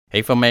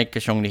Hey filmmaker,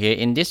 Chung Dha here.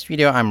 In this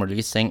video, I'm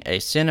releasing a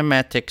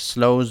cinematic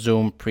slow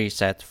zoom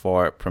preset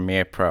for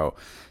Premiere Pro.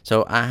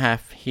 So I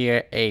have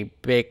here a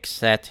big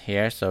set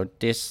here. So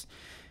this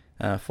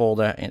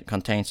folder, it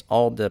contains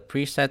all the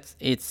presets.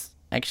 It's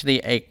actually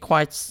a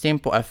quite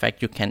simple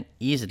effect. You can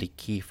easily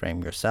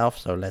keyframe yourself.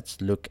 So let's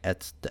look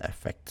at the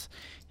effect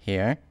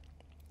here.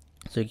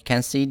 So you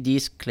can see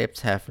these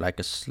clips have like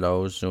a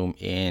slow zoom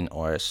in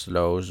or a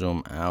slow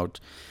zoom out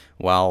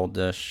while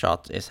the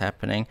shot is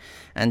happening,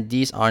 and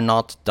these are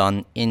not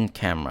done in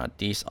camera.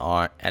 These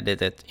are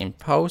edited in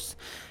post.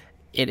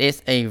 It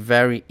is a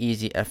very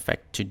easy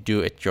effect to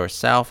do it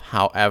yourself.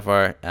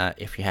 However,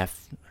 if you have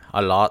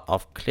a lot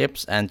of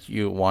clips and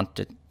you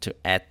wanted to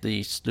add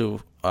these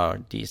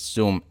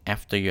zoom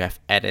after you have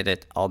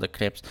edited all the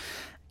clips,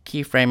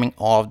 keyframing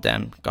all of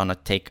them gonna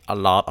take a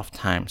lot of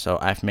time. So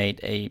I've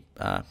made a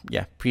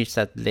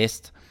preset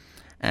list,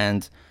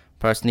 and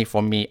personally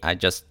for me, I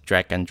just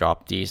drag and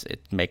drop these. It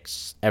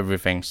makes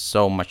everything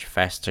so much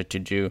faster to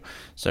do,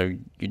 so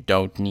you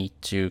don't need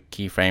to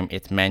keyframe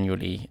it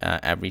manually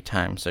every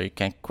time. So you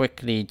can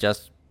quickly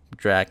just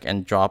drag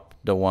and drop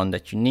the one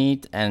that you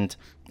need, and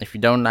if you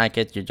don't like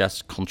it, you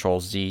just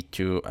Ctrl-Z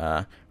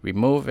to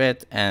remove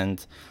it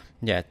and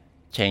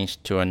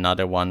change to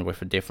another one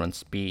with a different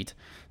speed.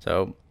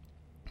 So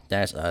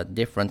there's a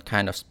different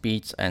kind of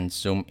speeds and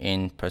zoom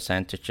in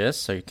percentages,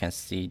 so you can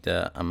see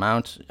the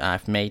amount.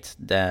 I've made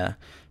the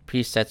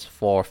presets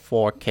for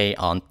 4K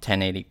on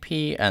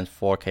 1080p and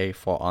 4K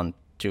for on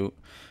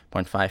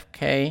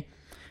 2.5K.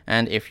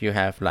 And if you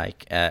have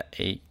like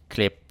a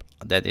clip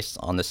that is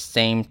on the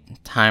same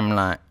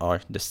timeline or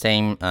the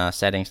same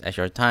settings as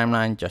your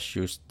timeline, just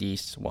use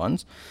these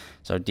ones.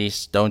 So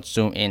these don't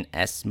zoom in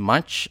as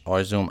much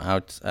or zoom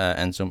out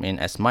and zoom in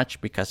as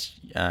much, because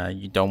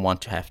you don't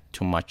want to have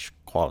too much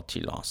quality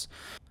loss.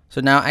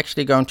 So now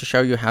actually going to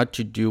show you how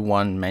to do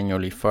one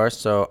manually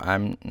first. So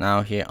I'm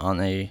now here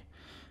on a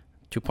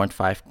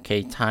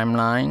 2.5K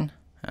timeline.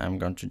 I'm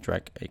going to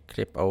drag a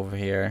clip over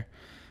here.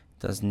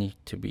 Doesn't need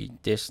to be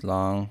this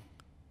long.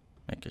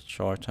 Make it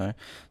shorter.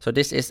 So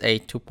this is a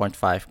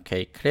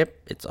 2.5K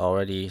clip. It's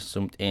already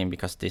zoomed in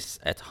because this is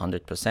at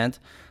 100%.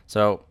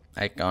 So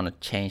I'm gonna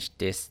change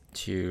this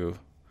to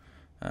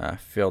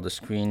fill the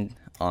screen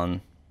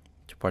on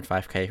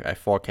 2.5K.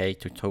 4K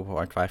to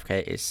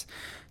 2.5K is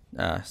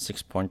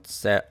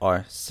 6.7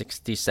 or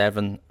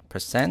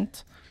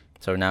 67%.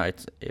 So now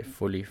it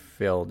fully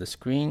filled the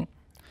screen,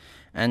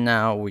 and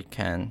now we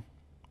can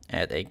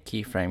add a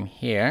keyframe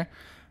here.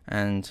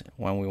 And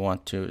when we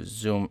want to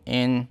zoom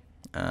in,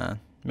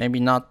 maybe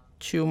not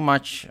too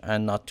much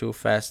and not too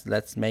fast,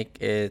 let's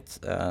make it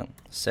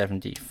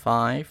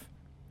 75.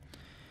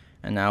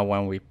 And now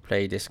when we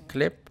play this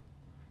clip,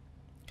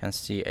 you can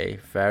see a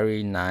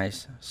very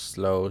nice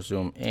slow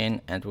zoom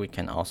in, and we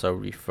can also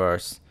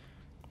reverse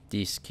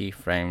these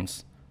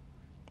keyframes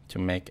to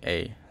make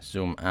a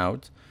zoom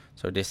out.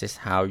 So this is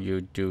how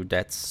you do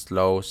that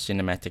slow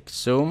cinematic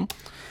zoom.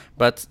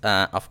 But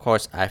of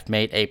course, I've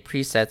made a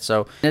preset,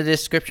 so in the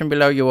description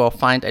below you will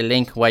find a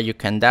link where you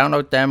can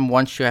download them.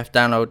 Once you have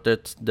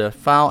downloaded the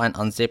file and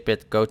unzip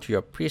it, go to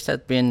your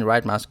preset bin,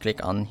 right mouse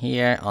click on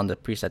here on the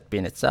preset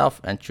bin itself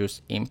and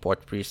choose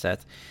import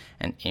preset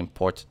and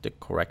import the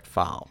correct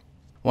file.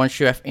 Once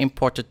you have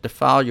imported the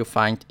file, you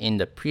find in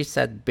the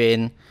preset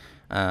bin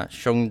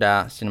Chung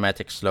Dha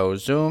cinematic slow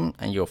zoom,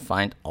 and you'll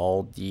find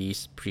all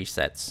these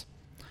presets.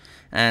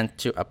 And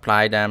to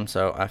apply them,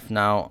 so I've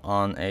now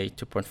on a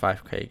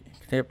 2.5K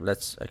clip.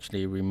 Let's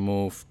actually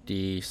remove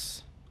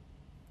these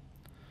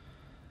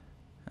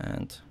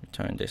and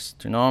return this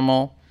to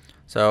normal.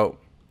 So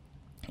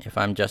if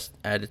I'm just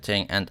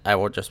editing and I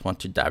will just want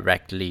to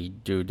directly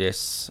do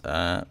this,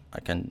 I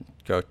can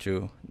go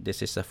to,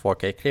 this is a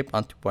 4K clip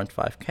on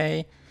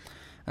 2.5K,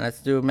 and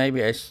let's do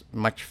maybe a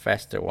much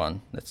faster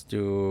one. Let's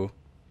do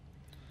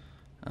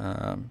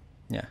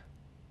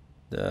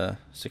the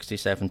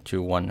 67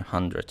 to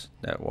 100.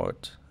 That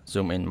would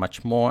zoom in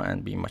much more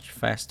and be much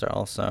faster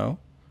also.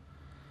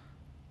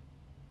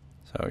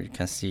 So you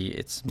can see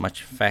it's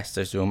much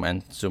faster zoom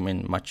and zoom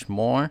in much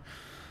more.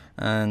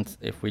 And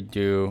if we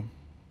do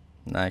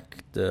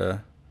like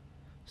the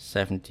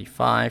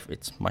 75,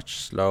 it's much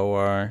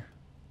slower.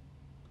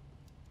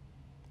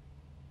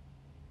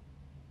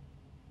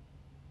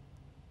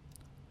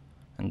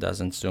 And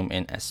doesn't zoom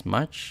in as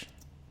much.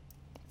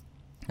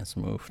 Let's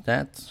move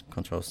that,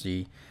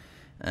 Ctrl-Z.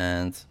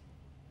 And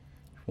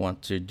if you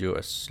want to do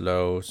a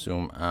slow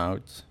zoom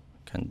out,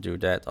 can do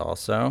that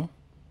also.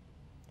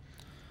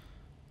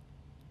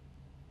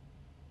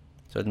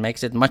 So it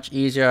makes it much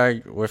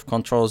easier. With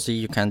Ctrl-Z,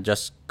 you can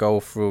just go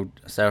through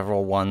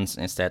several ones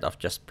instead of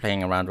just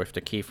playing around with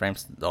the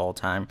keyframes the whole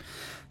time.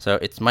 So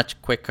it's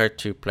much quicker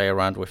to play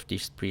around with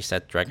these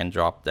presets, drag and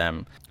drop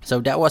them. So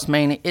that was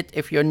mainly it.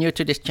 If you're new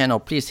to this channel,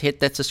 please hit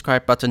that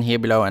subscribe button here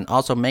below, and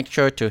also make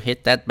sure to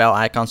hit that bell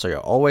icon so you're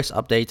always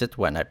updated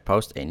when I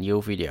post a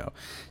new video.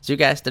 See you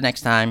guys the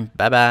next time.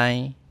 Bye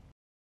bye.